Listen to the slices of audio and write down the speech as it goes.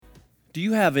Do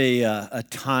you have a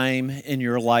time in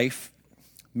your life,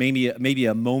 maybe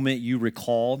a moment you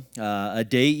recall, a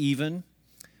day even,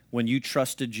 when you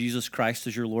trusted Jesus Christ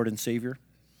as your Lord and Savior?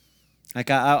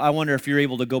 I wonder if you're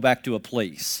able to go back to a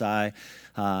place.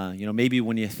 Maybe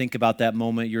when you think about that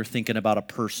moment, you're thinking about a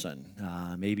person.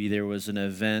 Maybe there was an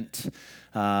event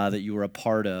that you were a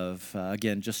part of.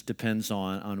 Again, just depends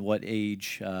on what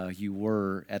age you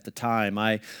were at the time.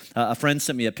 A friend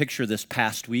sent me a picture this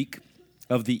past week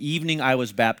of the evening I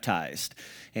was baptized.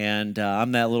 And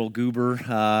I'm that little goober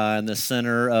in the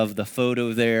center of the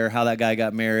photo there. How that guy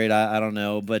got married, I don't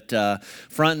know. But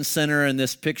front and center in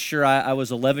this picture, I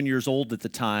was 11 years old at the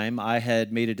time. I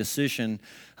had made a decision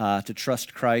to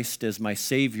trust Christ as my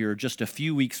Savior just a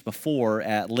few weeks before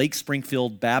at Lake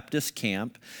Springfield Baptist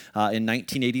Camp in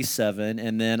 1987.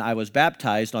 And then I was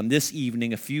baptized on this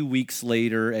evening a few weeks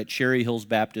later at Cherry Hills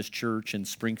Baptist Church in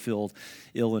Springfield,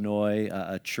 Illinois,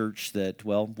 a church that,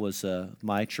 was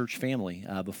my church family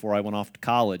before I went off to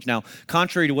college. Now,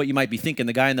 contrary to what you might be thinking,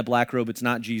 the guy in the black robe, it's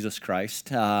not Jesus Christ,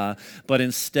 but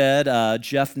instead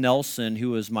Jeff Nelson, who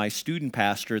was my student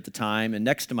pastor at the time and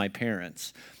next to my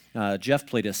parents. Jeff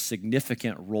played a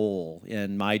significant role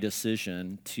in my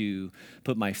decision to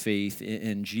put my faith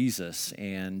in Jesus.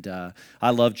 And I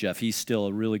love Jeff. He's still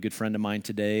a really good friend of mine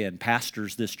today and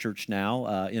pastors this church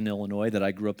now in Illinois that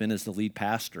I grew up in as the lead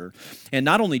pastor. And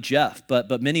not only Jeff,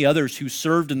 but many others who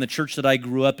served in the church that I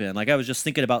grew up in. Like I was just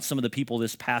thinking about some of the people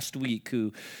this past week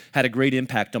who had a great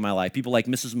impact on my life. People like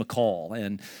Mrs. McCall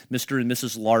and Mr. and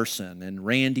Mrs. Larson and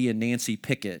Randy and Nancy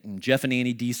Pickett and Jeff and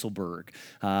Annie Dieselberg,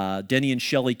 Denny and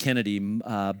Shelley Kennedy,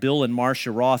 Bill and Marcia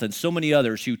Roth, and so many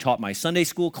others who taught my Sunday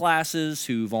school classes,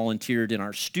 who volunteered in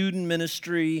our student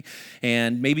ministry,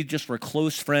 and maybe just were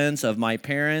close friends of my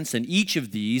parents. And each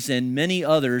of these and many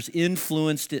others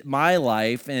influenced my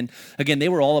life. And again, they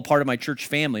were all a part of my church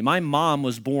family. My mom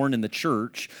was born in the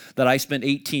church that I spent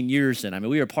 18 years in.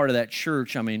 We were part of that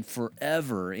church,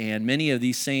 forever. And many of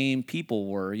these same people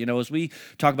were. As we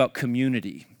talk about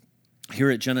community here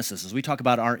at Genesis, as we talk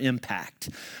about our impact,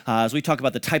 as we talk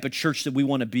about the type of church that we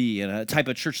want to be and a type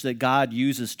of church that God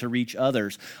uses to reach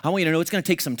others, I want you to know it's going to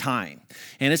take some time.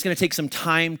 And it's going to take some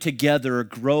time together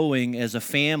growing as a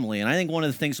family. And I think one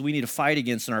of the things we need to fight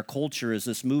against in our culture is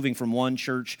this moving from one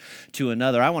church to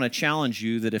another. I want to challenge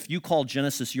you that if you call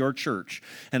Genesis your church,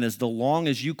 and as long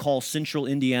as you call Central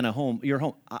Indiana your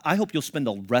home, I hope you'll spend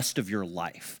the rest of your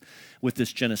life with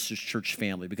this Genesis Church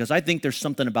family, because I think there's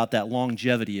something about that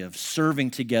longevity of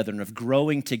serving together and of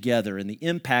growing together and the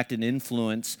impact and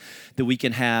influence that we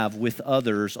can have with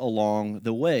others along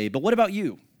the way. But what about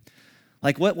you?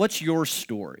 What's your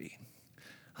story?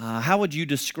 How would you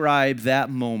describe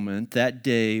that moment, that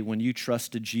day when you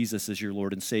trusted Jesus as your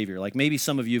Lord and Savior? Maybe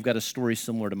some of you have got a story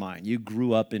similar to mine. You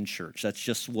grew up in church. That's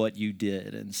just what you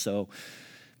did. And so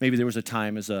maybe there was a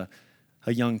time as a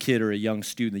young kid or a young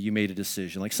student that you made a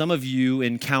decision. Some of you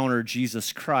encountered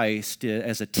Jesus Christ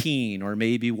as a teen, or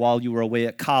maybe while you were away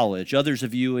at college. Others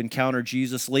of you encountered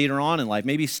Jesus later on in life.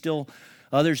 Maybe still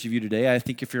others of you today, I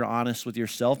think if you're honest with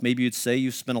yourself, maybe you'd say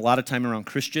you've spent a lot of time around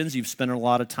Christians, you've spent a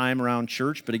lot of time around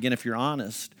church, but again, if you're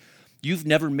honest, you've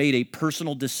never made a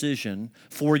personal decision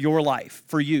for your life,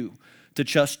 for you, to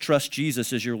just trust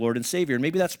Jesus as your Lord and Savior. And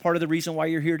maybe that's part of the reason why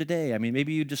you're here today.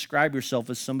 Maybe you describe yourself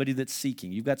as somebody that's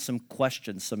seeking. You've got some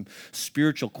questions, some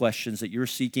spiritual questions that you're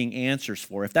seeking answers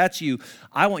for. If that's you,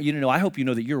 I want you to know, I hope you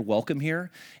know that you're welcome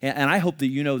here. And I hope that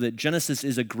you know that Genesis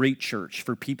is a great church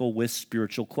for people with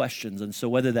spiritual questions. And so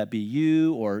whether that be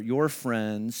you or your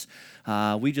friends,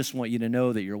 we just want you to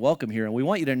know that you're welcome here. And we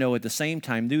want you to know at the same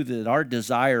time, too, that our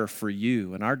desire for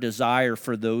you and our desire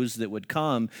for those that would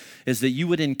come is that you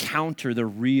would encounter the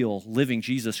real living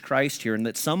Jesus Christ here. And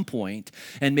at some point,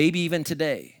 and maybe even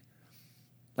today,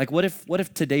 what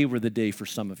if today were the day for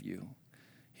some of you?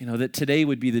 That today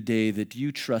would be the day that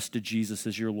you trusted Jesus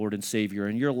as your Lord and Savior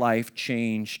and your life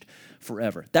changed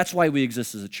forever. That's why we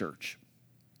exist as a church.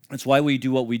 That's why we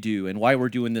do what we do and why we're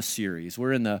doing this series.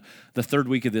 We're in the third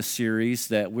week of this series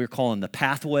that we're calling The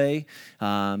Pathway.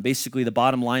 Basically, the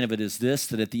bottom line of it is this,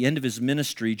 that at the end of his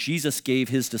ministry, Jesus gave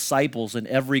his disciples and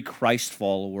every Christ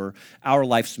follower our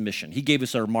life's mission. He gave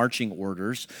us our marching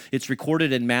orders. It's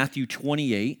recorded in Matthew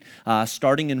 28,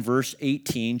 starting in verse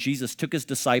 18. Jesus took his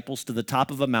disciples to the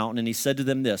top of a mountain and he said to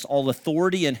them this, "All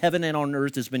authority in heaven and on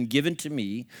earth has been given to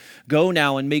me. Go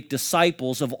now and make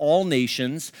disciples of all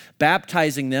nations,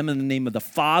 baptizing them in the name of the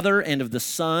Father and of the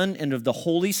Son and of the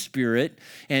Holy Spirit,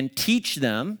 and teach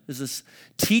them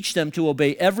to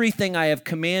obey everything I have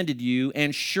commanded you,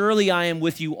 and surely I am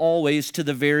with you always to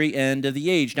the very end of the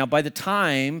age." Now, by the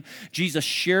time Jesus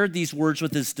shared these words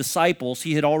with his disciples,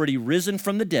 he had already risen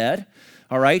from the dead.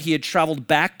 All right, he had traveled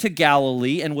back to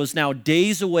Galilee and was now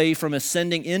days away from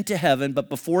ascending into heaven. But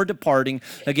before departing,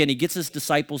 again, he gets his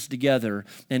disciples together.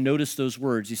 And notice those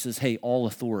words. He says, hey, all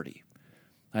authority.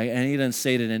 And he doesn't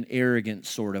say it in an arrogant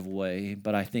sort of way,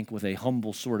 but I think with a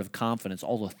humble sort of confidence.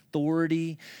 All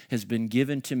authority has been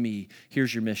given to me.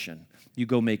 Here's your mission. You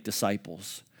go make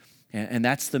disciples. And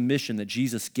that's the mission that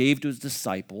Jesus gave to his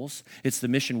disciples. It's the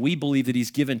mission we believe that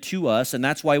he's given to us, and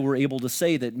that's why we're able to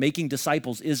say that making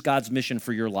disciples is God's mission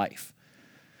for your life.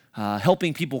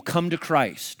 Helping people come to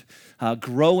Christ,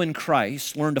 grow in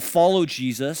Christ, learn to follow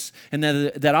Jesus, and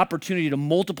that opportunity to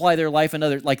multiply their life and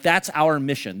others, like that's our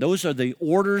mission. Those are the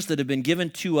orders that have been given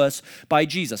to us by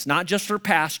Jesus, not just for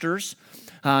pastors,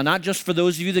 not just for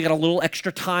those of you that got a little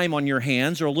extra time on your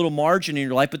hands or a little margin in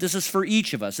your life, but this is for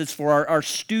each of us. It's for our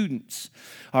students.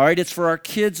 All right, it's for our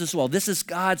kids as well. This is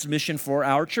God's mission for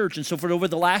our church. And so for over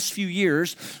the last few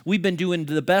years, we've been doing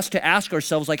the best to ask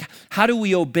ourselves, like, how do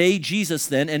we obey Jesus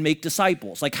then and make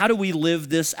disciples? Like, how do we live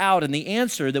this out? And the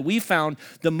answer that we found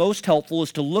the most helpful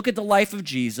is to look at the life of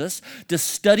Jesus, to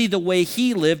study the way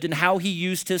he lived and how he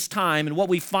used his time. And what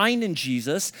we find in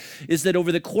Jesus is that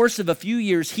over the course of a few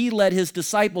years, he led his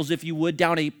disciples, if you would,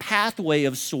 down a pathway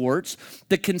of sorts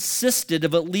that consisted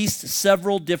of at least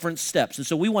several different steps. And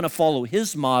so we want to follow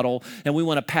his model, and we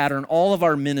want to pattern all of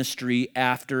our ministry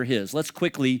after his. Let's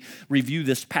quickly review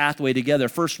this pathway together.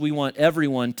 First, we want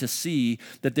everyone to see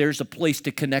that there's a place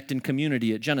to connect in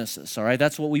community at Genesis, all right?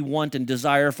 That's what we want and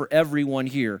desire for everyone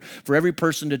here, for every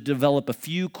person to develop a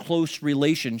few close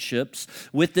relationships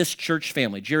with this church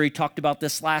family. Jerry talked about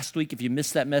this last week. If you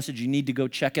missed that message, you need to go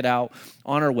check it out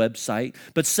on our website.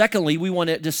 But secondly, we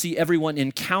want to see everyone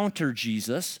encounter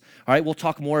Jesus. All right, we'll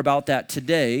talk more about that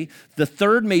today. The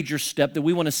third major step that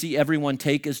we want to see everyone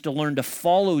take is to learn to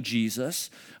follow Jesus.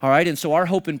 All right, and so our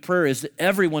hope and prayer is that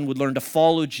everyone would learn to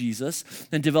follow Jesus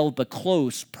and develop a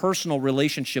close personal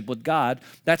relationship with God.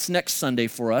 That's next Sunday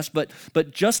for us. But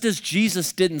just as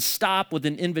Jesus didn't stop with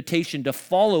an invitation to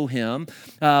follow him,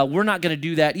 we're not going to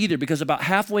do that either, because about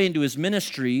halfway into his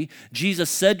ministry, Jesus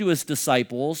said to his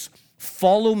disciples,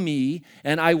 "Follow me,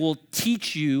 and I will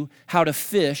teach you how to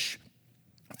fish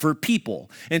for people."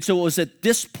 And so it was at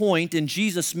this point in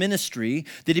Jesus' ministry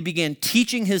that he began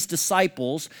teaching his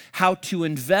disciples how to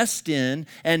invest in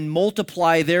and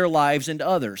multiply their lives into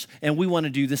others. And we want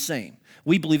to do the same.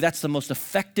 We believe that's the most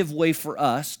effective way for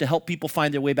us to help people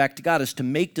find their way back to God, is to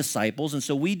make disciples. And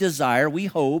so we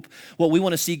hope, what we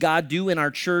want to see God do in our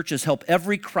church is help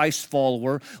every Christ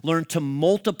follower learn to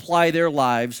multiply their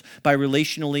lives by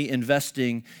relationally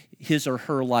investing his or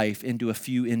her life into a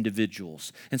few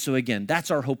individuals. And so again,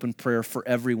 that's our hope and prayer for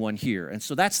everyone here. And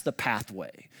so that's the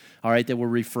pathway, all right, that we're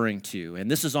referring to. And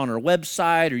this is on our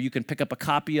website, or you can pick up a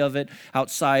copy of it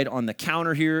outside on the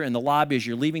counter here in the lobby as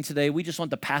you're leaving today. We just want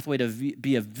the pathway to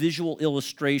be a visual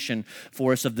illustration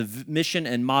for us of the mission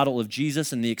and model of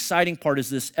Jesus. And the exciting part is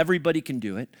this: everybody can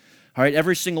do it. All right,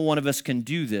 every single one of us can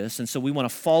do this. And so we want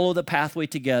to follow the pathway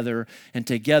together and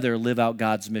together live out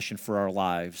God's mission for our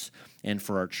lives and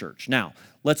for our church. Now,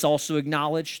 let's also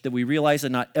acknowledge that we realize that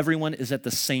not everyone is at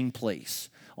the same place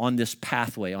on this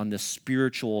pathway, on this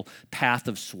spiritual path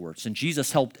of sorts. And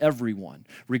Jesus helped everyone,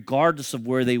 regardless of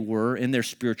where they were in their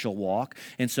spiritual walk,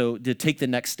 and so to take the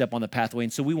next step on the pathway.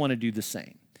 And so we want to do the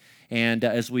same. And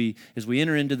as we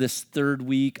enter into this third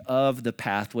week of the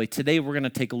pathway, today we're going to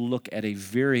take a look at a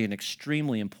very and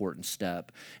extremely important step,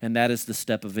 and that is the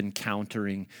step of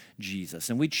encountering Jesus.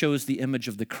 And we chose the image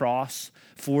of the cross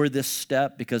for this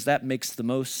step because that makes the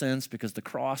most sense, because the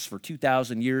cross for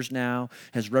 2,000 years now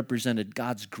has represented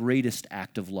God's greatest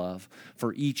act of love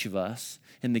for each of us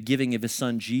in the giving of his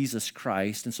son, Jesus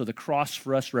Christ. And so the cross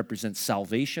for us represents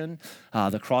salvation.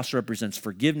 The cross represents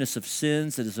forgiveness of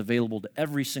sins that is available to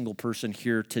every single person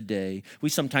here today. We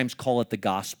sometimes call it the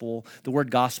gospel. The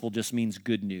word gospel just means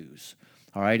good news.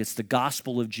 All right, it's the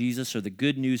gospel of Jesus, or the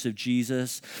good news of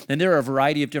Jesus. And there are a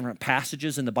variety of different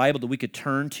passages in the Bible that we could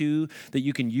turn to that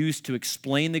you can use to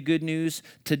explain the good news.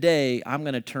 Today, I'm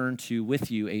going to turn to with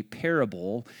you a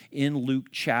parable in Luke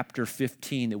chapter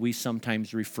 15 that we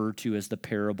sometimes refer to as the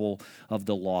parable of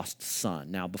the lost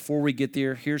son. Now, before we get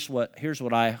there, here's what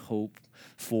I hope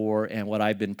for and what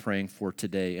I've been praying for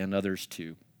today, and others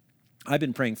too. I've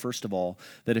been praying, first of all,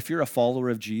 that if you're a follower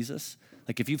of Jesus,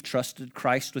 like if you've trusted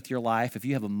Christ with your life, if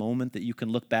you have a moment that you can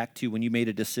look back to when you made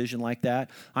a decision like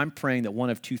that, I'm praying that one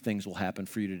of two things will happen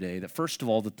for you today. That first of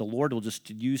all, that the Lord will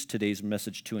just use today's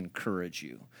message to encourage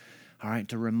you, all right,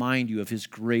 to remind you of his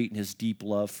great and his deep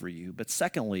love for you. But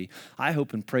secondly, I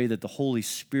hope and pray that the Holy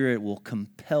Spirit will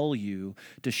compel you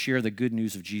to share the good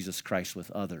news of Jesus Christ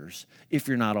with others if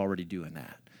you're not already doing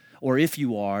that. or if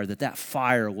you are, that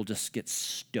fire will just get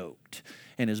stoked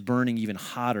and is burning even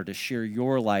hotter to share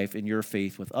your life and your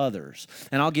faith with others.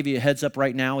 And I'll give you a heads up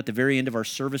right now. At the very end of our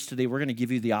service today, we're going to give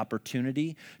you the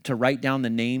opportunity to write down the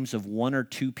names of one or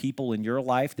two people in your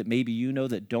life that maybe you know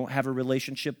that don't have a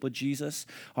relationship with Jesus,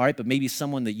 all right, but maybe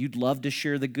someone that you'd love to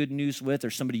share the good news with, or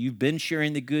somebody you've been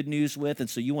sharing the good news with, and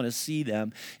so you want to see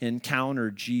them encounter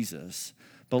Jesus.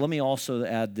 But let me also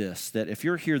add this, that if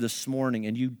you're here this morning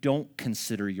and you don't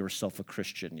consider yourself a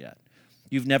Christian yet,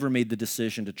 you've never made the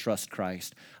decision to trust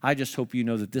Christ, I just hope you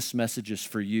know that this message is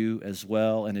for you as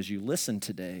well. And as you listen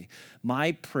today,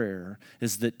 my prayer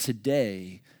is that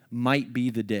today might be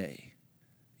the day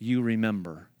you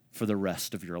remember for the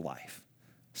rest of your life.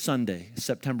 Sunday,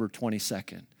 September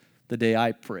 22nd, the day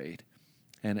I prayed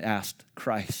and asked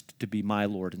Christ to be my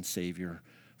Lord and Savior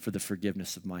for the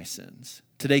forgiveness of my sins.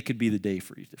 Today could be the day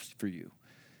for you,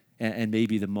 and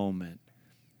maybe the moment,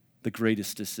 the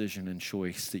greatest decision and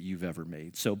choice that you've ever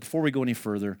made. So before we go any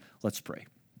further, let's pray.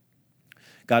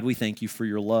 God, we thank you for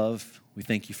your love. We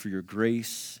thank you for your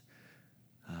grace.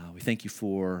 We thank you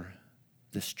for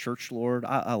this church, Lord.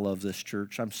 I love this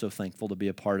church. I'm so thankful to be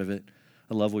a part of it.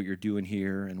 I love what you're doing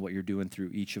here and what you're doing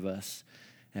through each of us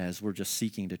as we're just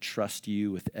seeking to trust you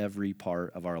with every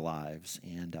part of our lives.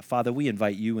 And Father, we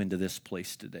invite you into this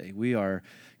place today. We are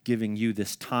giving you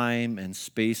this time and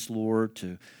space, Lord,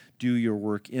 to do your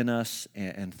work in us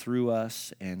and through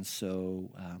us. And so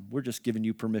we're just giving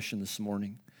you permission this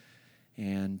morning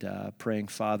and praying,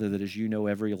 Father, that as you know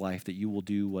every life, that you will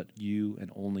do what you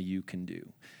and only you can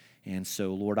do. And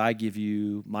so, Lord, I give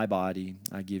you my body.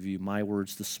 I give you my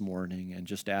words this morning, and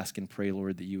just ask and pray,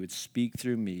 Lord, that you would speak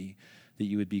through me, that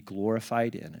you would be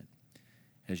glorified in it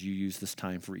as you use this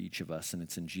time for each of us. And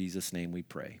it's in Jesus' name we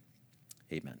pray.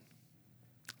 Amen.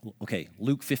 Okay,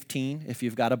 Luke 15, if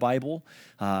you've got a Bible,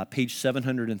 page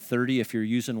 730. If you're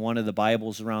using one of the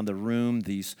Bibles around the room,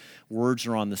 these words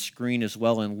are on the screen as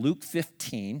well. In Luke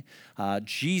 15,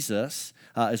 Jesus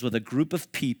is with a group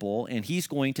of people, and he's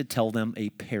going to tell them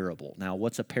a parable. Now,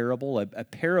 what's a parable? A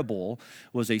parable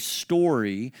was a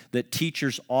story that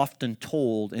teachers often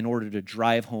told in order to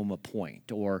drive home a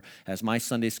point. Or, as my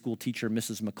Sunday school teacher,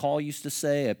 Mrs. McCall, used to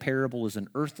say, a parable is an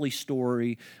earthly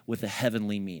story with a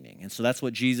heavenly meaning. And so that's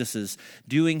what Jesus is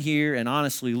doing here. And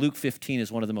honestly, Luke 15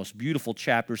 is one of the most beautiful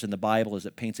chapters in the Bible, as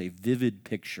it paints a vivid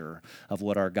picture of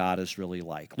what our God is really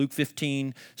like. Luke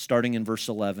 15, starting in verse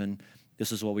 11,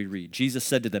 this is what we read. Jesus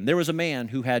said to them, "There was a man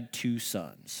who had 2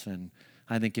 sons." And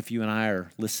I think if you and I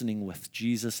are listening with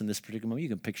Jesus in this particular moment, you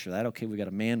can picture that. Okay, we got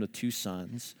a man with 2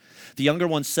 sons. The younger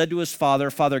one said to his father,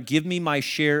 "Father, give me my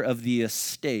share of the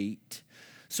estate."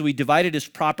 So he divided his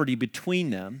property between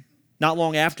them. Not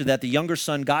long after that, the younger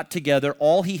son got together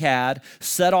all he had,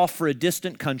 set off for a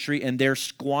distant country, and there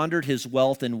squandered his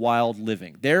wealth in wild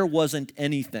living. There wasn't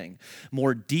anything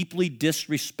more deeply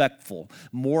disrespectful,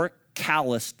 more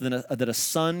callous that a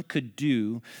son could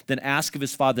do than ask of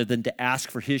his father than to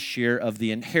ask for his share of the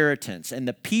inheritance. And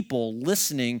the people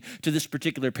listening to this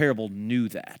particular parable knew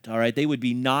that, all right? They would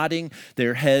be nodding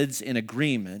their heads in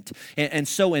agreement. And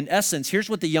so in essence, here's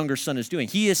what the younger son is doing.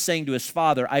 He is saying to his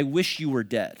father, "I wish you were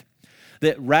dead.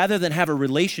 That rather than have a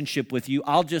relationship with you,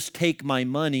 I'll just take my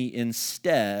money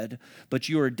instead, but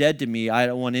you are dead to me. I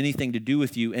don't want anything to do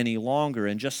with you any longer."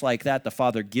 And just like that, the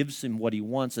father gives him what he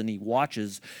wants, and he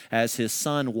watches as his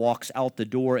son walks out the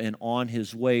door and on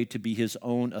his way to be his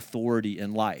own authority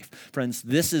in life. Friends,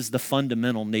 this is the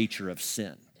fundamental nature of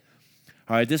sin.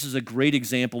 All right, this is a great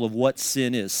example of what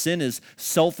sin is. Sin is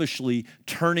selfishly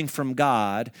turning from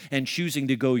God and choosing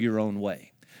to go your own way,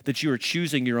 that you are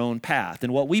choosing your own path.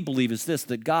 And what we believe is this,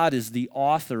 that God is the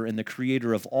author and the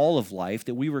creator of all of life,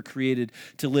 that we were created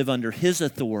to live under his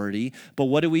authority. But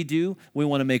what do? We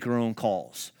want to make our own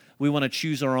calls. We want to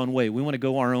choose our own way. We want to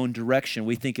go our own direction.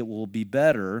 We think it will be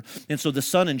better. And so the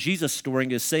son in Jesus' story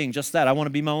is saying just that. I want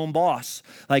to be my own boss.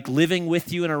 Like, living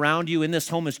with you and around you in this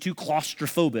home is too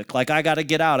claustrophobic. Like, I got to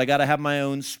get out. I got to have my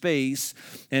own space.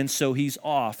 And so he's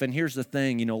off. And here's the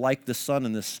thing, like the son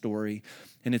in this story,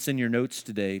 and it's in your notes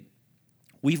today,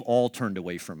 we've all turned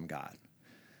away from God.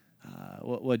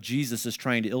 What Jesus is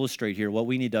trying to illustrate here, what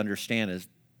we need to understand is,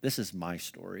 this is my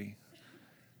story.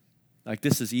 Like,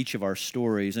 this is each of our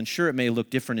stories. And sure, it may look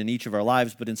different in each of our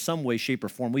lives, but in some way, shape, or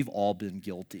form, we've all been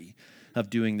guilty of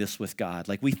doing this with God.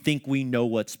 Like, we think we know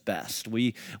what's best.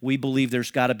 We believe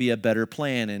there's got to be a better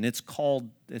plan, and it's called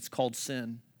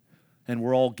sin, and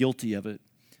we're all guilty of it.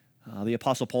 The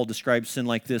Apostle Paul describes sin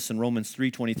like this in Romans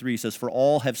 3:23. He says, "For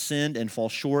all have sinned and fall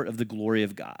short of the glory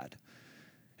of God."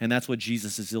 And that's what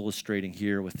Jesus is illustrating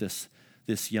here with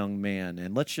this young man.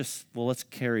 And let's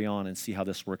carry on and see how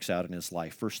this works out in his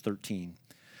life. Verse 13.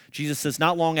 Jesus says,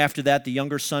 not long after that, the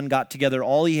younger son got together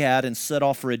all he had and set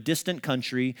off for a distant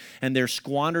country, and there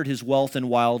squandered his wealth in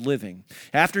wild living.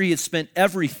 After he had spent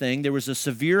everything, there was a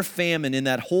severe famine in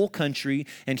that whole country,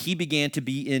 and he began to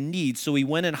be in need. So he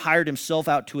went and hired himself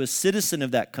out to a citizen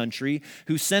of that country,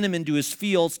 who sent him into his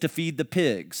fields to feed the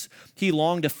pigs. He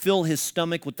longed to fill his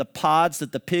stomach with the pods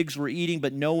that the pigs were eating,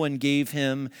 but no one gave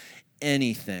him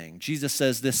anything. Jesus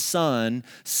says this son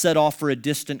set off for a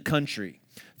distant country.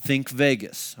 Think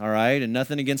Vegas, all right? And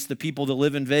nothing against the people that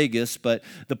live in Vegas, but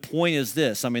the point is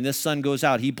this. I mean, this son goes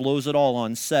out. He blows it all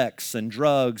on sex and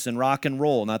drugs and rock and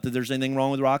roll. Not that there's anything wrong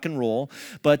with rock and roll,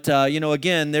 but,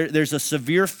 again, there's a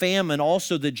severe famine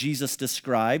also that Jesus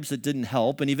describes that didn't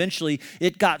help. And eventually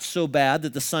it got so bad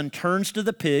that the son turns to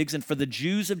the pigs. And for the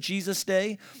Jews of Jesus'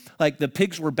 day, like the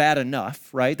pigs were bad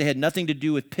enough, right? They had nothing to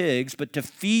do with pigs, but to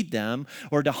feed them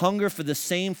or to hunger for the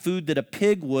same food that a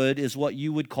pig would is what we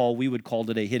would call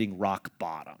today hitting rock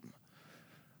bottom.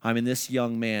 I mean, this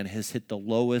young man has hit the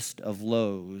lowest of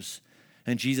lows.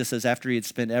 And Jesus says after he had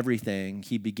spent everything,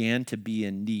 he began to be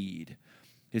in need.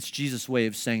 It's Jesus' way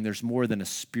of saying there's more than a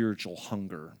spiritual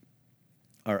hunger.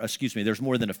 There's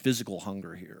more than a physical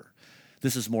hunger here.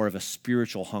 This is more of a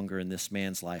spiritual hunger in this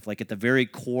man's life. Like at the very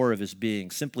core of his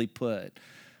being, simply put,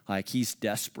 like he's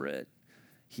desperate.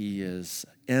 He is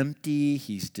empty.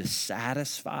 He's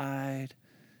dissatisfied.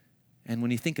 And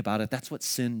when you think about it, that's what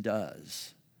sin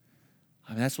does.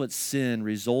 I mean, that's what sin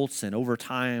results in over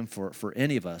time for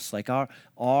any of us. Like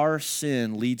our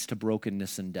sin leads to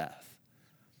brokenness and death.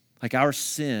 Like our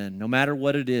sin, no matter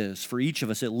what it is, for each of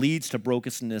us, it leads to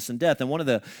brokenness and death. And one of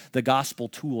the gospel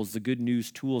tools, the good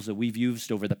news tools that we've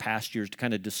used over the past years to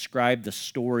kind of describe the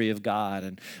story of God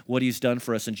and what he's done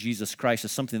for us in Jesus Christ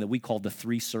is something that we call the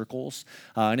 3 circles.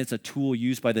 And it's a tool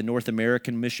used by the North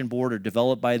American Mission Board or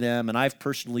developed by them. And I've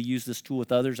personally used this tool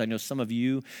with others. I know some of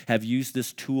you have used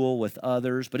this tool with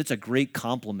others, but it's a great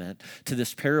complement to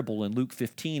this parable in Luke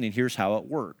 15. And here's how it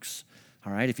works.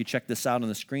 All right, if you check this out on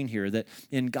the screen here, that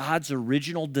in God's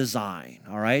original design,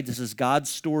 all right, this is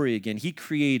God's story again. He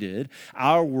created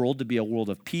our world to be a world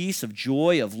of peace, of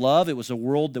joy, of love. It was a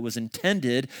world that was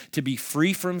intended to be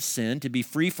free from sin, to be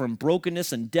free from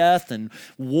brokenness and death and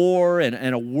war,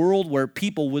 and a world where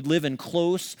people would live in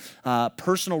close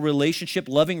personal relationship,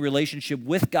 loving relationship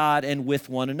with God and with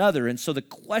one another. And so the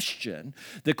question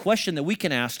that we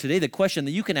can ask today, the question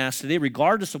that you can ask today,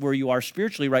 regardless of where you are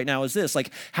spiritually right now, is this: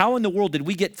 like, how in the world did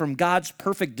we get from God's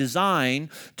perfect design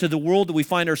to the world that we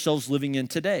find ourselves living in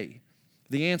today?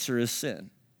 The answer is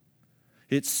sin.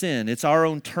 It's sin. It's our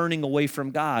own turning away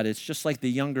from God. It's just like the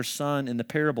younger son in the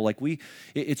parable.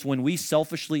 It's when we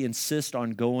selfishly insist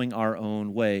on going our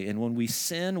own way. And when we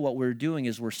sin, what we're doing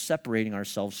is we're separating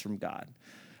ourselves from God,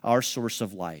 our source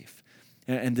of life.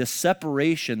 And this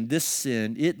separation, this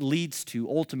sin, it leads to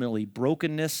ultimately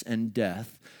brokenness and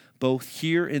death, both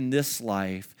here in this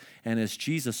life and, as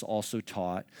Jesus also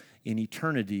taught, in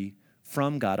eternity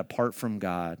from God, apart from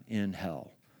God, in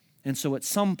hell. And so at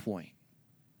some point,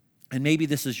 and maybe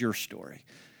this is your story,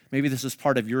 maybe this is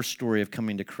part of your story of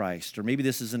coming to Christ, or maybe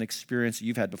this is an experience that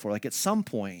you've had before, like at some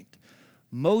point,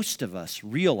 most of us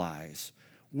realize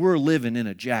we're living in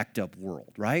a jacked up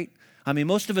world, right? I mean,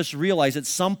 most of us realize at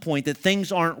some point that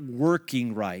things aren't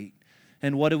working right.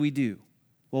 And what do?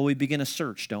 Well, we begin a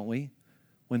search, don't we?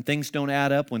 When things don't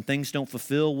add up, when things don't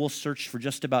fulfill, we'll search for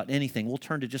just about anything. We'll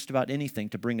turn to just about anything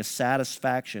to bring us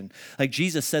satisfaction. Like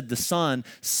Jesus said, the son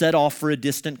set off for a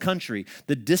distant country.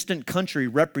 The distant country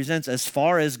represents as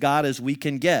far as God as we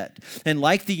can get. And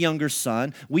like the younger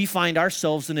son, we find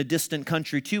ourselves in a distant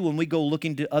country too when we go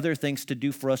looking to other things to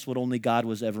do for us what only God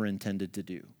was ever intended to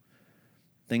do.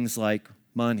 Things like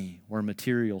money or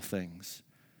material things.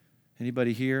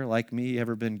 Anybody here, like me,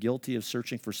 ever been guilty of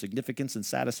searching for significance and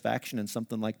satisfaction in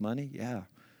something like money? Yeah.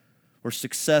 Or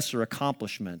success or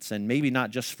accomplishments. And maybe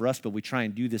not just for us, but we try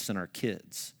and do this in our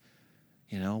kids.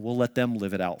 We'll let them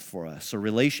live it out for us. Or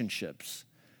relationships.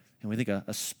 And we think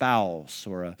a spouse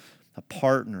or a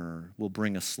partner will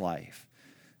bring us life.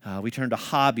 We turn to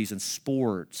hobbies and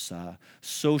sports,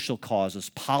 social causes,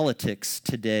 politics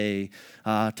today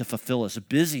to fulfill us.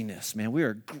 Busyness, man, we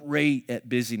are great at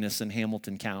busyness in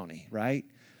Hamilton County, right?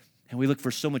 And we look for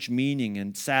so much meaning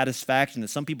and satisfaction that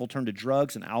some people turn to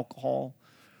drugs and alcohol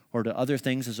or to other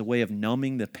things as a way of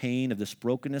numbing the pain of this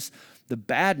brokenness. The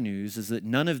bad news is that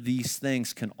none of these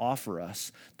things can offer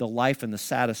us the life and the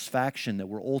satisfaction that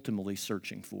we're ultimately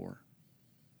searching for.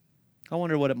 I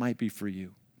wonder what it might be for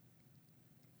you.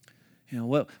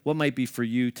 What might be for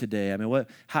you today? I mean,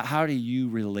 how do you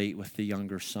relate with the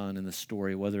younger son in the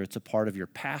story, whether it's a part of your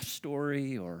past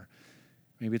story or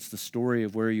maybe it's the story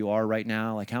of where you are right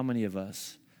now? Like, how many of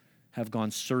us have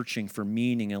gone searching for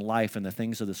meaning in life and the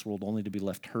things of this world only to be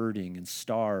left hurting and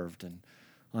starved and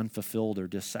unfulfilled or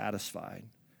dissatisfied.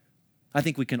 I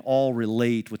think we can all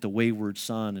relate with the wayward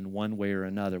son in one way or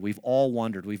another. We've all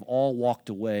wandered. We've all walked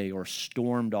away or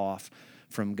stormed off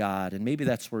from God. And maybe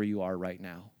that's where you are right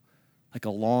now, like a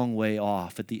long way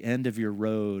off at the end of your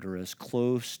road or as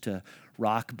close to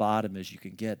rock bottom as you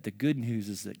can get. The good news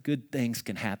is that good things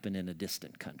can happen in a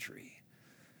distant country.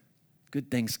 Good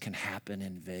things can happen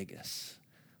in Vegas.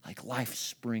 Like life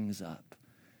springs up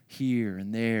here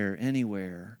and there,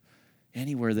 anywhere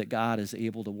that God is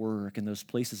able to work in those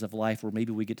places of life where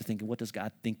maybe we get to thinking, what does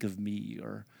God think of me?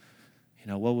 Or,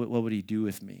 what would he do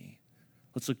with me?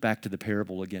 Let's look back to the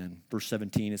parable again. Verse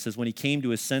 17, it says, when he came to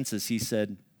his senses, he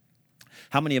said,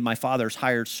 how many of my father's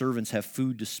hired servants have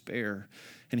food to spare?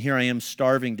 And here I am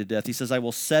starving to death. He says, I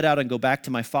will set out and go back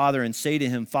to my father and say to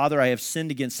him, Father, I have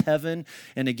sinned against heaven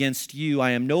and against you.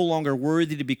 I am no longer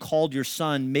worthy to be called your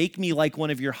son. Make me like one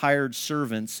of your hired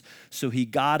servants. So he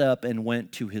got up and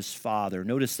went to his father.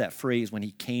 Notice that phrase, when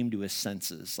he came to his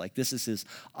senses. Like this is his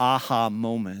aha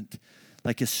moment.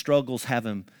 Like his struggles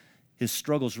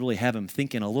really have him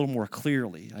thinking a little more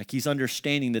clearly. Like he's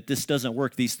understanding that this doesn't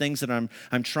work. These things that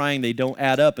I'm trying, they don't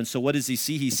add up. And so what does he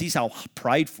see? He sees how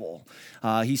prideful,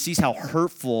 he sees how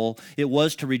hurtful it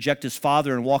was to reject his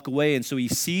father and walk away. And so he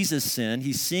sees his sin.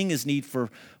 He's seeing his need for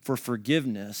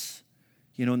forgiveness.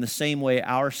 In the same way,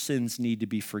 our sins need to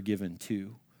be forgiven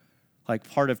too. Like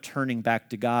part of turning back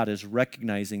to God is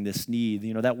recognizing this need.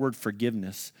 That word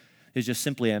forgiveness is just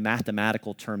simply a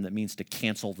mathematical term that means to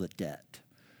cancel the debt.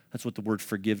 That's what the word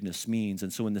forgiveness means.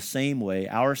 And so in the same way,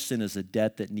 our sin is a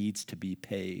debt that needs to be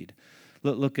paid.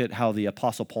 Look at how the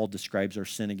Apostle Paul describes our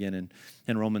sin again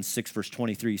in Romans 6, verse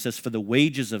 23. He says, for the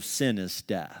wages of sin is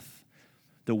death.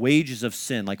 The wages of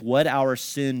sin, like what our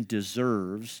sin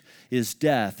deserves, is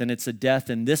death. And it's a death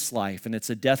in this life. And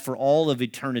it's a death for all of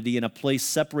eternity in a place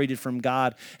separated from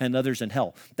God and others in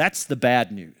hell. That's the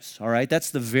bad news, all right?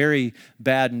 That's the very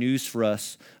bad news for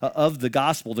us of the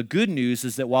gospel. The good news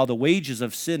is that while the wages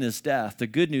of sin is death, the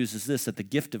good news is this, that the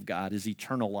gift of God is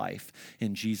eternal life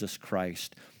in Jesus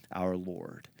Christ our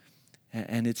Lord.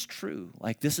 And it's true.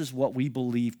 Like this is what we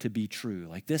believe to be true.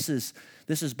 Like this is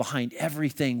behind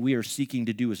everything we are seeking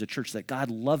to do as a church, that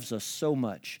God loves us so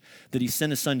much that he sent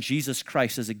his son Jesus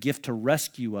Christ as a gift to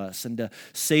rescue us and to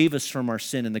save us from our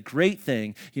sin. And the great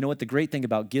thing, the great thing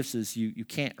about gifts is you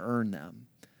can't earn them.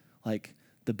 Like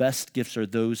the best gifts are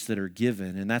those that are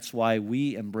given. And that's why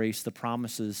we embrace the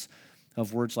promises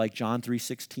of words like John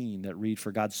 3:16 that read,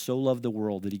 for God so loved the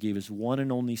world that he gave his one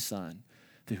and only son,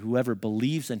 that whoever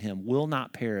believes in him will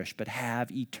not perish, but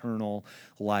have eternal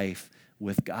life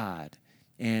with God.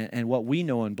 And what we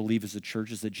know and believe as a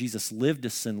church is that Jesus lived a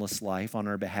sinless life on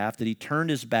our behalf, that he turned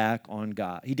his back on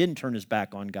God. He didn't turn his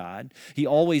back on God. He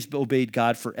always obeyed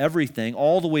God for everything,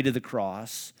 all the way to the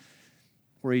cross,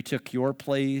 where he took your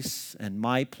place and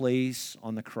my place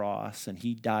on the cross, and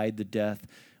he died the death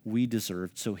we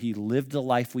deserved. So he lived the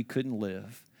life we couldn't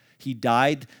live. He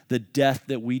died the death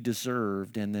that we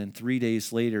deserved, and then 3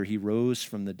 days later, he rose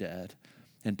from the dead.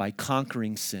 And by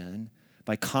conquering sin,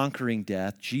 by conquering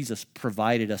death, Jesus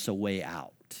provided us a way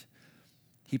out.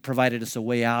 He provided us a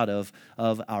way out of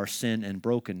our sin and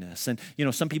brokenness. And,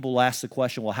 some people will ask the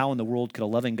question, well, how in the world could a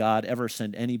loving God ever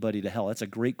send anybody to hell? That's a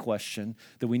great question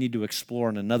that we need to explore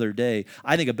on another day.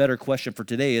 I think a better question for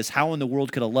today is, how in the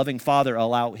world could a loving father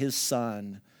allow his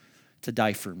son to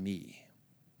die for me?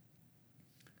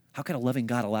 How could a loving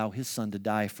God allow his son to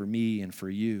die for me and for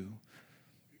you?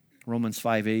 Romans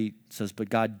 5:8 says, but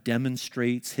God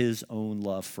demonstrates his own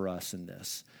love for us in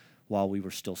this. While we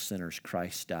were still sinners,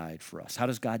 Christ died for us. How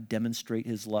does God demonstrate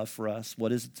his love for us?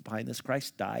 What is it behind this?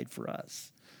 Christ died for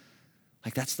us.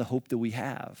 Like that's the hope that we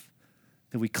have,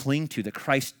 that we cling to, that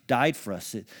Christ died for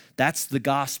us. That's the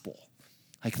gospel.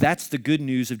 Like that's the good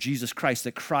news of Jesus Christ,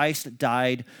 that Christ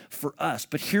died for us.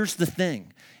 But here's the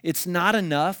thing. It's not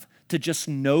enough to just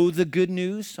know the good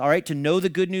news, all right, to know the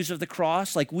good news of the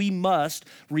cross. Like we must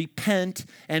repent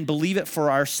and believe it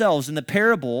for ourselves. In the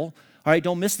parable, all right,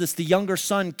 don't miss this, the younger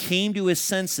son came to his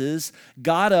senses,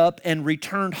 got up, and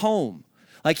returned home.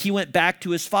 Like he went back to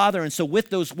his father. And so with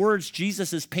those words,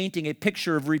 Jesus is painting a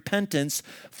picture of repentance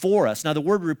for us. Now the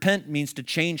word repent means to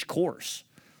change course.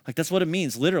 Like that's what it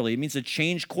means, literally. It means to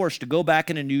change course, to go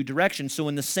back in a new direction. So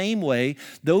in the same way,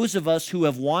 those of us who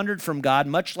have wandered from God,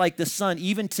 much like the son,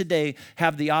 even today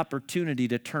have the opportunity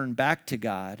to turn back to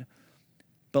God.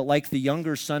 But like the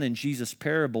younger son in Jesus'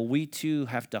 parable, we too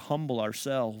have to humble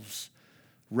ourselves,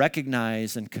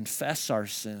 recognize and confess our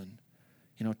sin,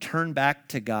 turn back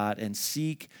to God and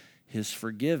seek his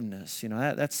forgiveness.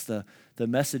 That's the the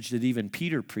message that even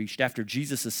Peter preached after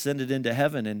Jesus ascended into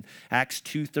heaven in Acts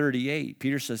 2:38.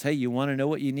 Peter says, hey, you want to know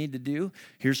what you need to do?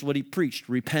 Here's what he preached.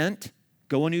 Repent,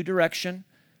 go a new direction,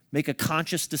 make a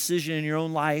conscious decision in your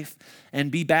own life,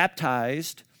 and be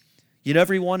baptized, yet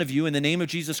every one of you, in the name of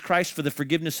Jesus Christ for the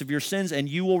forgiveness of your sins, and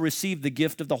you will receive the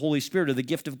gift of the Holy Spirit, or the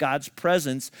gift of God's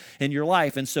presence in your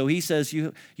life. And so he says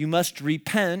you must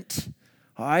repent,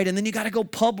 all right? And then you got to go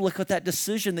public with that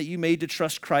decision that you made to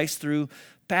trust Christ through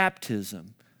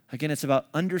baptism. Again, it's about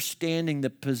understanding the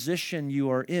position you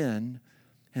are in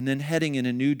and then heading in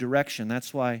a new direction.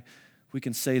 That's why we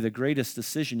can say the greatest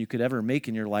decision you could ever make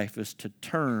in your life is to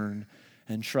turn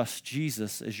and trust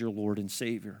Jesus as your Lord and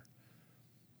Savior.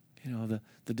 You know,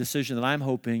 the decision that I'm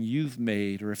hoping you've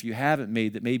made, or if you haven't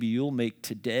made, that maybe you'll make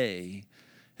today,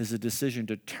 is a decision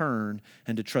to turn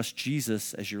and to trust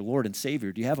Jesus as your Lord and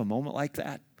Savior. Do you have a moment like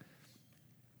that?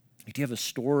 Do you have a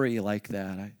story like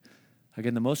that?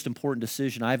 Again, the most important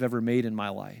decision I've ever made in my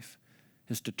life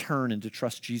is to turn and to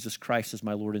trust Jesus Christ as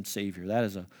my Lord and Savior. That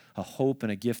is a hope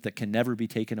and a gift that can never be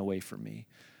taken away from me.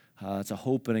 It's a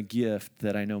hope and a gift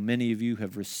that I know many of you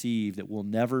have received that will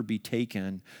never be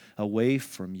taken away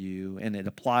from you. And it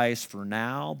applies for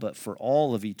now, but for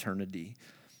all of eternity.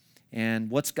 And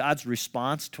what's God's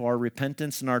response to our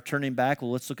repentance and our turning back?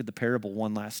 Well, let's look at the parable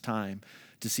one last time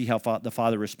to see how the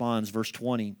father responds. Verse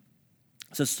 20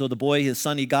 says, so the boy, his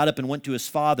son, he got up and went to his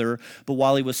father, but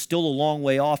while he was still a long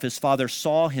way off, his father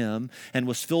saw him and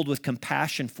was filled with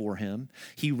compassion for him.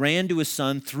 He ran to his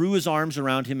son, threw his arms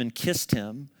around him, and kissed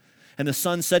him. And the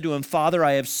son said to him, Father,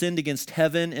 I have sinned against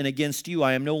heaven and against you.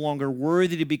 I am no longer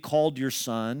worthy to be called your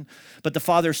son. But the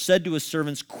father said to his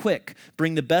servants, quick,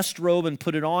 bring the best robe and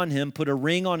put it on him. Put a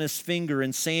ring on his finger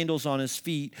and sandals on his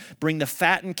feet. Bring the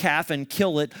fattened calf and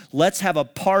kill it. Let's have a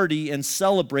party and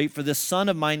celebrate, for this son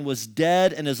of mine was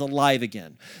dead and is alive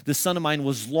again. This son of mine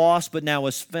was lost, but now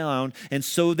is found. And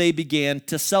so they began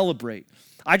to celebrate.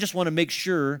 I just want to make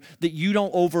sure that you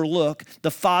don't overlook the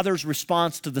father's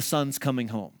response to the son's coming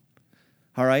home.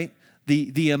 All right?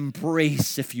 The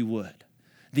embrace, if you would.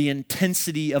 The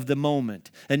intensity of the moment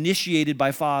initiated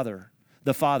by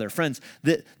the Father. Friends,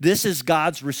 this is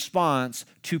God's response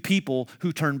to people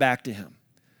who turn back to Him.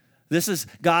 This is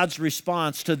God's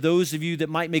response to those of you that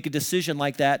might make a decision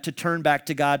like that to turn back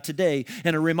to God today,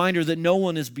 and a reminder that no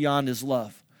one is beyond His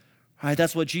love. All right,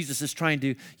 that's what Jesus is trying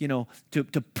to,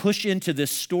 to push into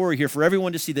this story here for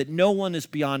everyone to see, that no one is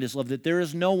beyond His love, that there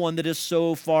is no one that is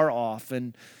so far off.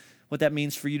 And what that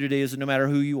means for you today is that no matter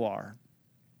who you are,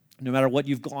 no matter what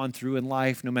you've gone through in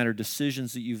life, no matter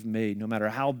decisions that you've made, no matter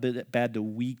how bad the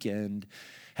weekend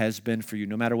has been for you,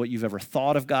 no matter what you've ever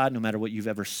thought of God, no matter what you've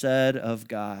ever said of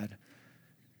God,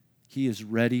 He is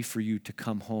ready for you to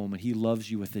come home, and He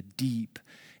loves you with a deep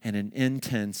and an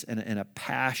intense and a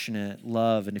passionate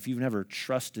love. And if you've never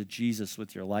trusted Jesus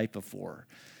with your life before,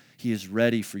 He is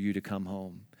ready for you to come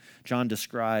home. John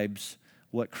describes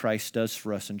what Christ does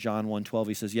for us in John 1:12.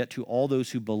 He says, yet to all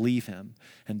those who believe Him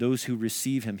and those who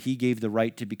receive Him, He gave the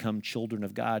right to become children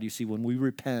of God. You see, when we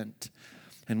repent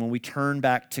and when we turn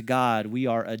back to God, we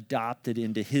are adopted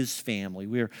into His family.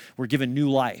 We're given new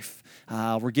life.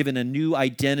 We're given a new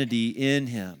identity in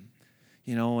Him.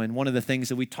 And one of the things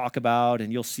that we talk about,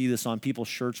 and you'll see this on people's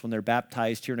shirts when they're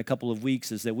baptized here in a couple of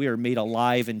weeks, is that we are made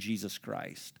alive in Jesus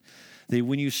Christ. That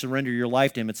when you surrender your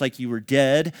life to Him, it's like you were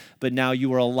dead, but now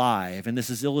you are alive. And this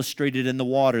is illustrated in the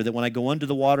water, that when I go under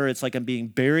the water, it's like I'm being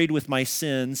buried with my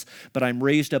sins, but I'm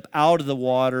raised up out of the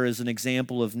water as an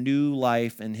example of new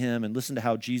life in Him. And listen to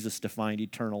how Jesus defined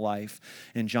eternal life.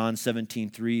 In John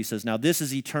 17:3, He says, now this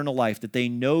is eternal life, that they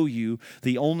know you,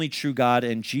 the only true God,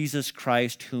 and Jesus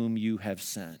Christ whom you have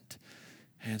sent.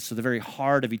 And so the very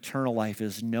heart of eternal life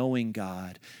is knowing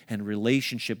God and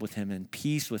relationship with Him and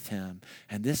peace with Him.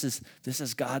 And this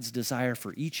is God's desire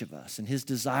for each of us. And His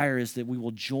desire is that we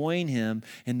will join Him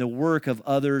in the work of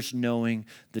others knowing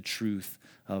the truth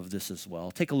of this as well.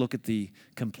 Take a look at the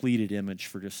completed image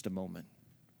for just a moment.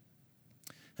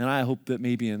 And I hope that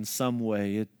maybe in some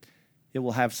way it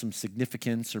will have some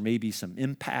significance, or maybe some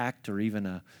impact, or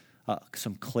even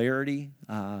some clarity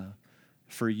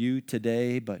for you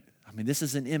today. But this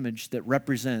is an image that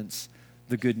represents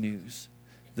the good news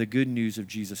of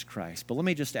Jesus Christ. But let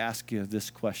me just ask you this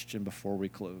question before we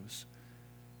close.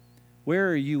 Where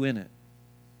are you in it?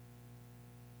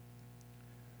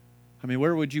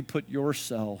 Where would you put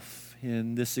yourself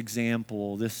in this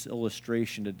example, this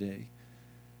illustration today?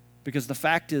 Because the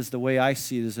fact is, the way I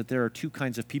see it is that there are two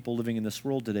kinds of people living in this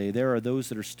world today. There are those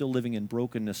that are still living in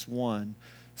brokenness, one,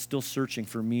 still searching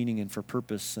for meaning and for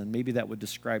purpose, and maybe that would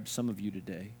describe some of you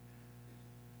today.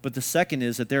 But the second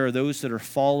is that there are those that are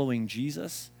following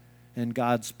Jesus, and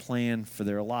God's plan for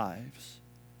their lives.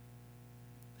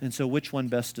 And so which one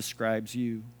best describes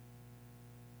you?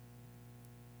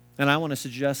 And I want to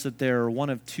suggest that there are one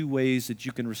of two ways that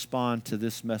you can respond to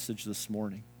this message this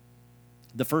morning.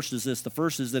 The first is this. The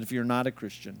first is that if you're not a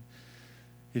Christian,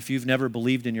 if you've never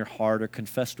believed in your heart or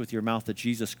confessed with your mouth that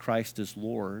Jesus Christ is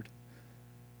Lord,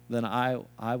 then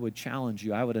I would challenge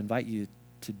you, I would invite you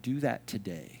to do that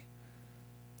today.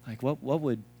 Like what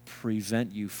would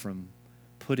prevent you from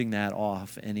putting that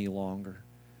off any longer?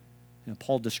 You know,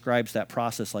 Paul describes that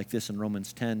process like this in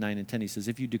Romans 10, 9 and 10. He says,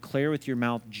 if you declare with your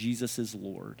mouth Jesus is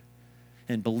Lord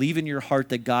and believe in your heart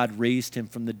that God raised him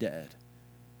from the dead,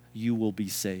 you will be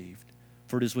saved.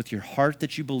 For it is with your heart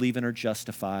that you believe and are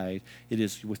justified. It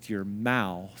is with your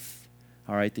mouth,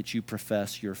 all right, that you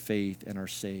profess your faith and are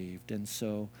saved. And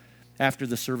so after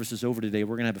the service is over today,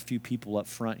 we're going to have a few people up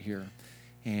front here.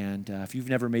 And if you've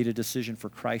never made a decision for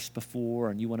Christ before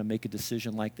and you want to make a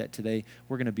decision like that today,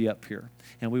 we're going to be up here.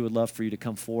 And we would love for you to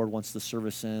come forward once the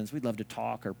service ends. We'd love to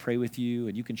talk or pray with you,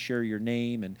 and you can share your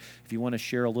name. And if you want to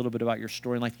share a little bit about your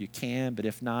story in life, you can. But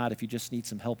if not, if you just need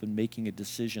some help in making a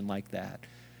decision like that,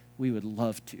 we would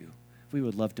love to. We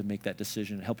would love to make that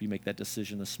decision and help you make that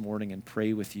decision this morning and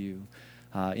pray with you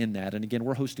in that. And again,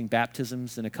 we're hosting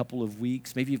baptisms in a couple of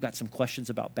weeks. Maybe you've got some questions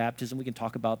about baptism. We can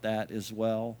talk about that as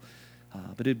well.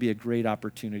 But it'd be a great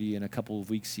opportunity in a couple of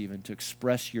weeks even to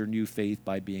express your new faith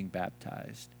by being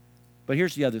baptized. But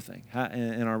here's the other thing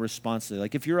in our response to that.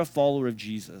 Like if you're a follower of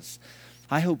Jesus,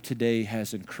 I hope today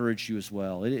has encouraged you as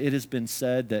well. It has been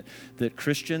said that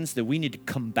Christians, that we need to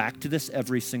come back to this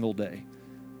every single day.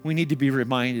 We need to be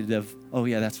reminded of, oh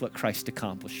yeah, that's what Christ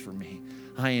accomplished for me.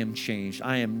 I am changed.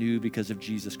 I am new because of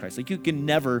Jesus Christ. Like you can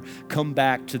never come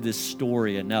back to this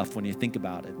story enough when you think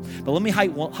about it. But let me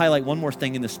highlight one more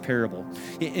thing in this parable.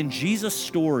 In Jesus'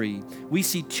 story, we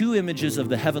see two images of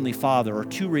the Heavenly Father, or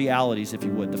two realities, if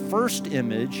you would. The first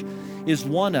image is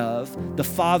one of the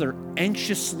Father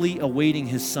anxiously awaiting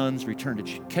his Son's return. Did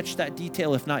you catch that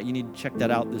detail? If not, you need to check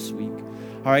that out this week.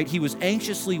 All right, he was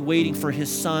anxiously waiting for his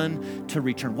Son to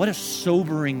return. What a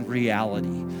sobering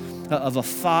reality of a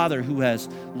father who has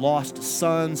lost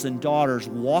sons and daughters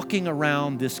walking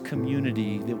around this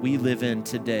community that we live in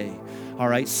today, all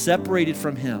right, separated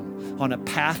from him on a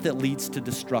path that leads to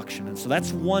destruction. And so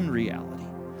that's one reality.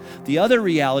 The other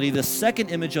reality, the second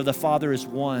image of the Father, is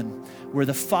one where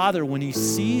the Father, when he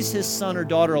sees his son or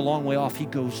daughter a long way off, he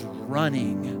goes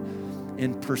running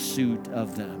in pursuit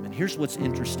of them. And here's what's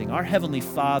interesting. Our Heavenly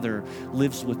Father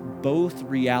lives with both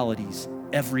realities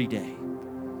every day.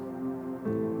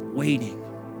 Waiting,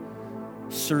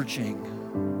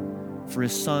 searching for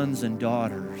his sons and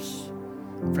daughters.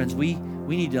 Friends, we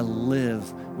need to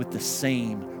live with the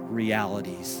same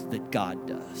realities that God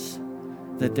does.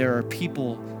 That there are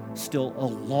people still a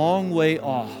long way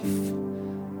off,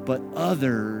 but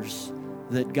others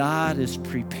that God is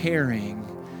preparing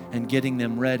and getting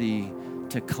them ready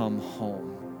to come home.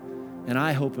 And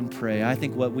I hope and pray, I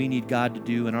think what we need God to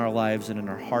do in our lives and in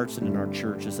our hearts and in our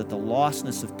church is that the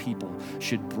lostness of people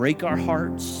should break our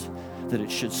hearts, that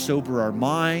it should sober our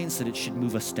minds, that it should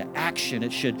move us to action.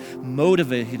 It should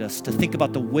motivate us to think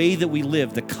about the way that we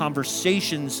live, the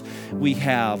conversations we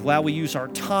have, how we use our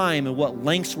time, and what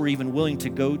lengths we're even willing to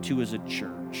go to as a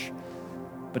church.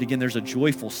 But again, there's a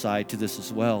joyful side to this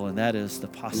as well, and that is the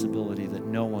possibility that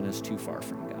no one is too far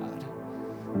from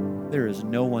God. There is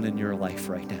no one in your life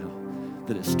right now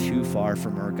that is too far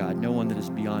from our God. No one that is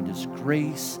beyond his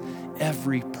grace.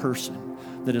 Every person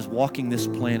that is walking this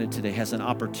planet today has an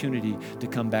opportunity to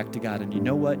come back to God. And you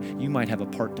know what? You might have a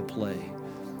part to play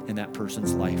in that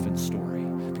person's life and story.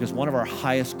 Because one of our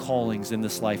highest callings in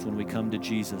this life when we come to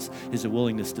Jesus is a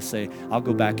willingness to say, I'll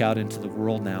go back out into the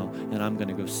world now and I'm going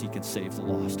to go seek and save the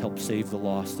lost, help save the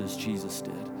lost as Jesus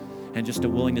did. And just a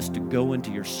willingness to go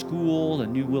into your school, a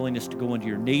new willingness to go into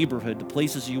your neighborhood, the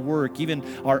places you work, even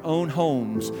our own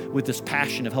homes, with this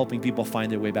passion of helping people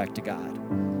find their way back to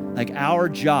God. Like our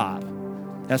job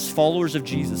as followers of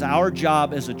Jesus, our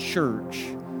job as a church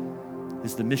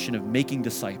is the mission of making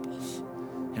disciples.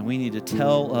 And we need to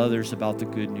tell others about the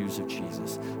good news of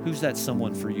Jesus. Who's that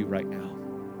someone for you right now?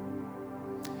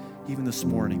 Even this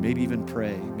morning, maybe even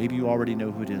pray. Maybe you already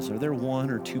know who it is. Are there one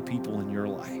or two people in your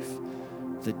life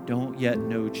that don't yet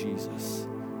know Jesus?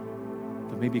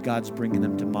 But maybe God's bringing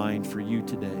them to mind for you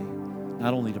today.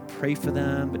 Not only to pray for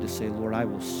them, but to say, Lord, I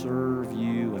will serve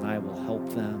you and I will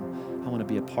help them. I want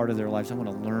to be a part of their lives. I want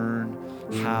to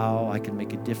learn how I can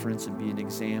make a difference and be an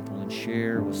example and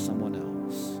share with someone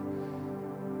else.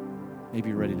 maybe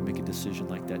you're ready to make a decision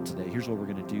like that today. Here's what we're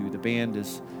going to do. The band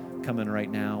is coming right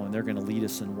now, and they're going to lead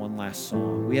us in one last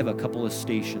song. We have a couple of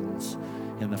stations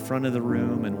in the front of the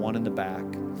room and one in the back.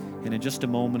 And in just a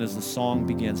moment, as the song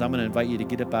begins, I'm going to invite you to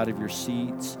get up out of your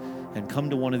seats and come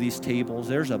to one of these tables.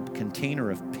 There's a container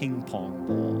of ping pong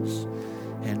balls.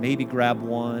 And maybe grab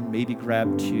one, maybe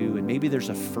grab two, and maybe there's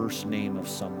a first name of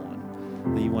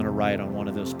someone that you want to write on one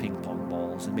of those ping pong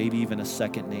balls, and maybe even a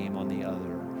second name on the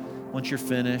other. Once you're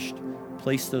finished,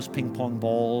 place those ping pong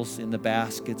balls in the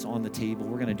baskets on the table.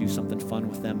 We're going to do something fun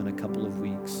with them in a couple of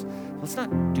weeks. Let's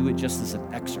not do it just as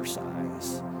an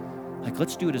exercise.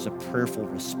 Let's do it as a prayerful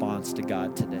response to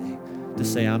God today, to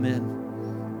say, I'm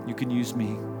in. You can use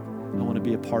me. I want to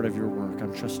be a part of your work.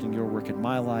 I'm trusting your work in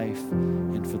my life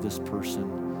and for this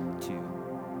person.